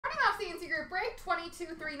CNC group break,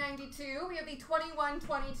 22,392. We have the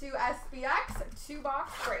 21-22 SPX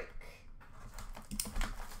 2-box break.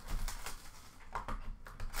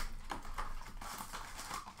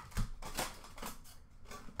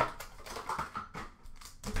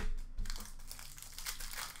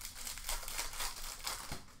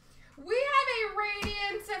 We have a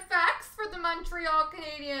Radiant Effects for the Montreal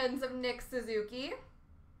Canadiens of Nick Suzuki.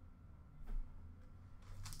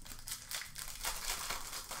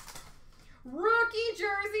 Rookie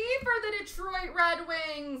jersey for the Detroit Red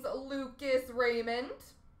Wings, Lucas Raymond.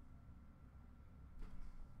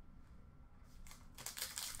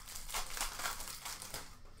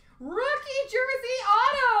 Rookie jersey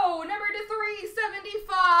auto, number to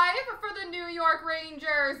 375 for the New York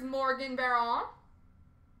Rangers, Morgan Barron.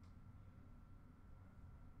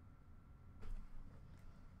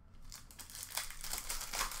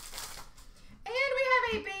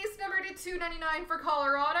 A base number to 299 for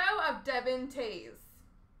Colorado of Devin Tays.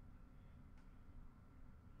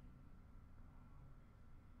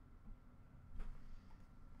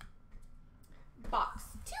 Box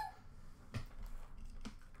 2.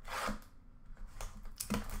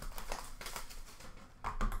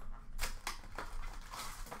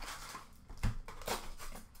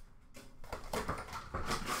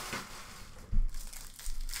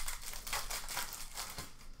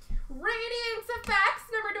 Radiance Effects,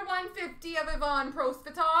 number to 150 of Ivan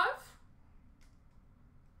Prosvetov.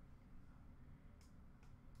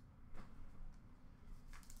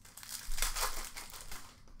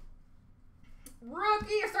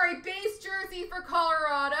 Base jersey for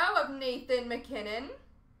Colorado of Nathan McKinnon.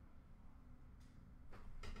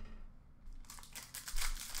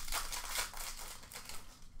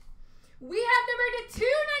 We have number to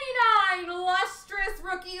 299, lustrous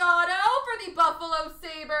rookie auto for the Buffalo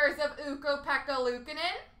Sabres of Ukko-Pekka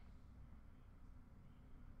Luukkonen.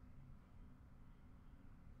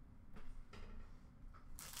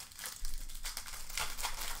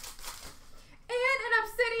 And an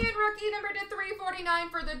Obsidian rookie number to 349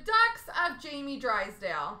 for the Ducks of Jamie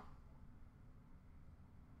Drysdale.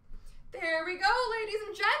 There we go, ladies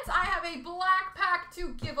and gents. I have a black pack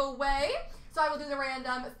to give away. So I will do the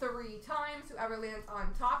random 3 times. Whoever lands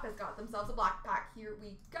on top has got themselves a black pack. Here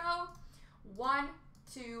we go. 1,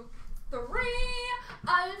 2, 3.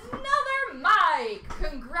 Another Mike.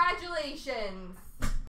 Congratulations.